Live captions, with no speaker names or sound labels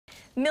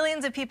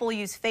Millions of people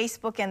use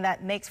Facebook, and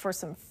that makes for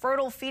some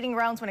fertile feeding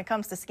grounds when it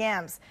comes to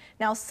scams.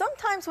 Now,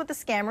 sometimes what the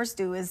scammers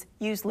do is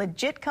use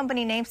legit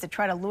company names to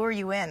try to lure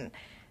you in.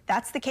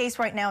 That's the case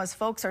right now as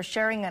folks are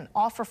sharing an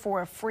offer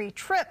for a free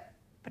trip,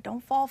 but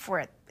don't fall for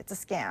it. It's a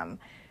scam.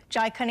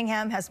 Jai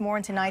Cunningham has more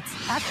in tonight's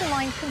Action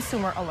Line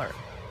Consumer Alert.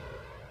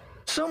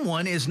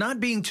 Someone is not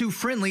being too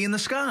friendly in the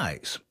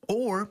skies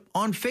or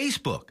on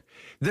Facebook.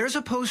 There's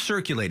a post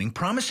circulating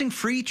promising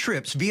free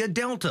trips via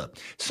Delta,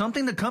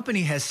 something the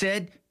company has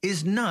said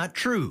is not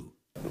true.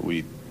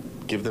 We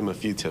give them a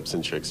few tips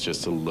and tricks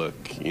just to look,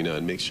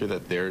 and make sure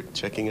that they're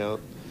checking out.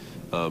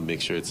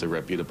 Make sure it's a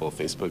reputable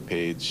Facebook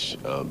page.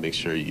 Make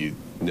sure you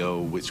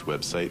know which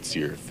websites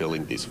you're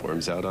filling these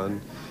forms out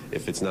on.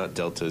 If it's not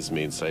Delta's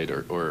main site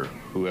or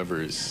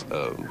whoever's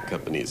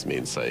company's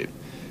main site,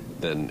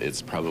 then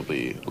it's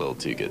probably a little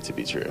too good to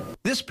be true.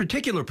 This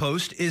particular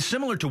post is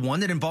similar to one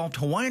that involved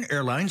Hawaiian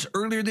Airlines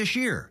earlier this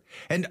year,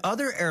 and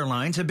other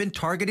airlines have been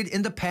targeted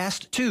in the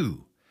past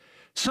too.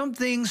 Some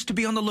things to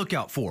be on the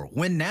lookout for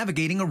when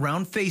navigating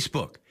around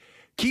Facebook.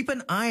 Keep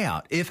an eye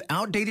out if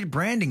outdated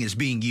branding is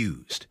being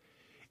used.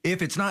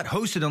 If it's not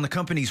hosted on the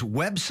company's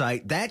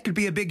website, that could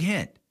be a big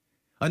hint.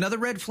 Another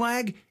red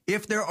flag,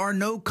 if there are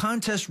no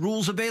contest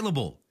rules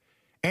available.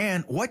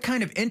 And what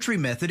kind of entry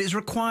method is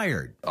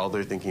required? All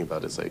they're thinking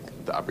about is like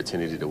the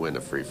opportunity to win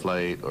a free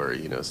flight or,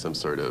 some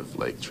sort of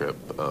trip,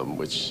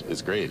 which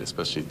is great,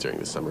 especially during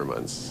the summer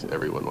months.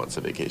 Everyone wants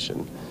a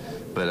vacation.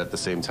 But at the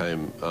same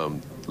time,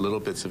 little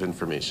bits of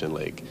information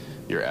like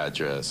your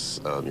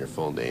address, your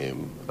full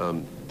name,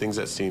 things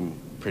that seem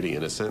pretty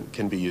innocent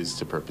can be used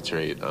to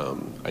perpetrate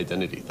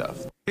identity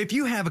theft. If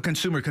you have a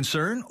consumer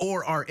concern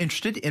or are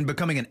interested in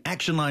becoming an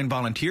Action Line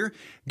volunteer,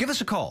 give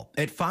us a call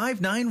at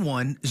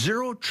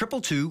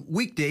 591-0222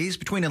 weekdays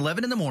between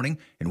 11 in the morning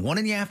and 1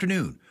 in the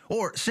afternoon,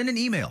 or send an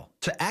email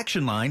to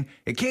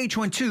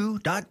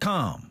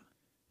actionline@KHON2.com.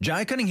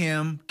 Jai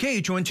Cunningham,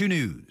 KHON2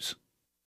 News.